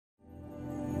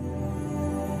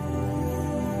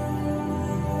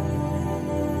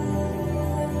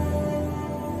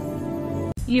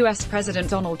U.S. President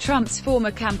Donald Trump's former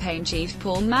campaign chief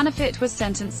Paul Manafort was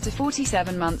sentenced to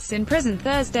 47 months in prison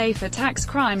Thursday for tax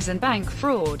crimes and bank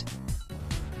fraud.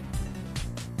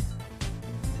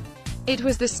 It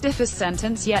was the stiffest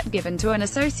sentence yet given to an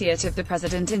associate of the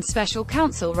president in special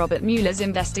counsel Robert Mueller's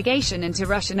investigation into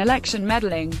Russian election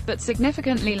meddling, but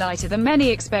significantly lighter than many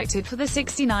expected for the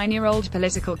 69-year-old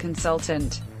political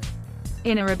consultant.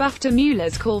 In a rebuff to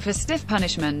Mueller's call for stiff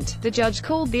punishment, the judge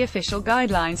called the official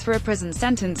guidelines for a prison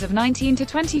sentence of 19 to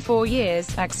 24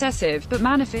 years excessive, but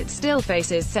Manafort still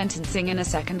faces sentencing in a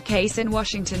second case in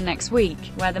Washington next week,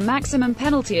 where the maximum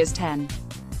penalty is 10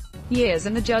 years,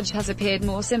 and the judge has appeared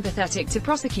more sympathetic to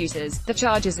prosecutors. The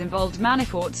charges involved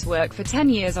Manafort's work for 10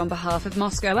 years on behalf of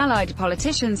Moscow-allied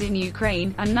politicians in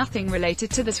Ukraine, and nothing related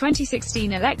to the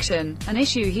 2016 election, an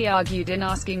issue he argued in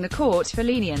asking the court for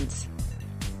lenience.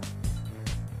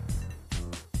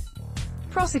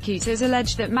 Prosecutors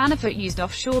alleged that Manafort used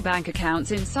offshore bank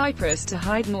accounts in Cyprus to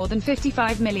hide more than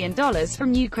 $55 million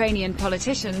from Ukrainian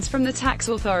politicians from the tax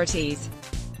authorities.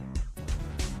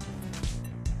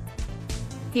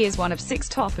 He is one of 6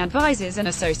 top advisors and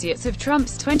associates of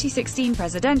Trump's 2016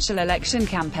 presidential election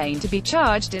campaign to be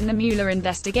charged in the Mueller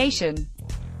investigation.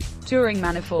 During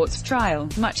Manafort's trial,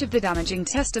 much of the damaging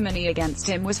testimony against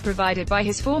him was provided by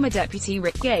his former deputy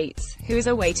Rick Gates, who is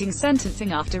awaiting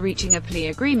sentencing after reaching a plea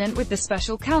agreement with the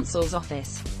special counsel's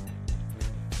office.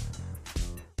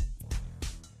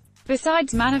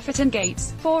 Besides Manafort and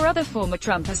Gates, 4 other former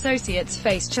Trump associates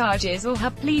face charges or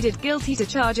have pleaded guilty to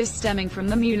charges stemming from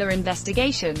the Mueller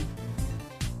investigation.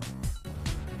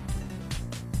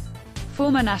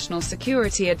 Former National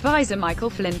Security Advisor Michael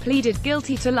Flynn pleaded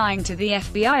guilty to lying to the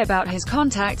FBI about his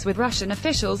contacts with Russian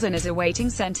officials and is awaiting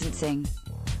sentencing.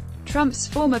 Trump's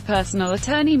former personal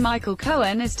attorney Michael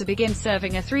Cohen is to begin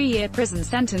serving a 3-year prison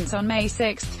sentence on May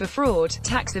 6 for fraud,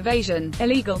 tax evasion,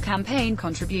 illegal campaign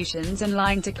contributions and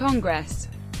lying to Congress.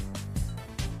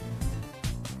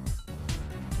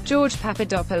 George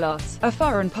Papadopoulos, a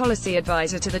foreign policy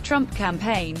advisor to the Trump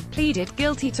campaign, pleaded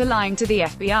guilty to lying to the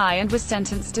FBI and was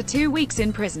sentenced to 2 weeks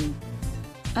in prison.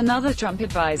 Another Trump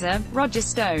advisor, Roger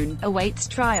Stone, awaits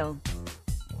trial.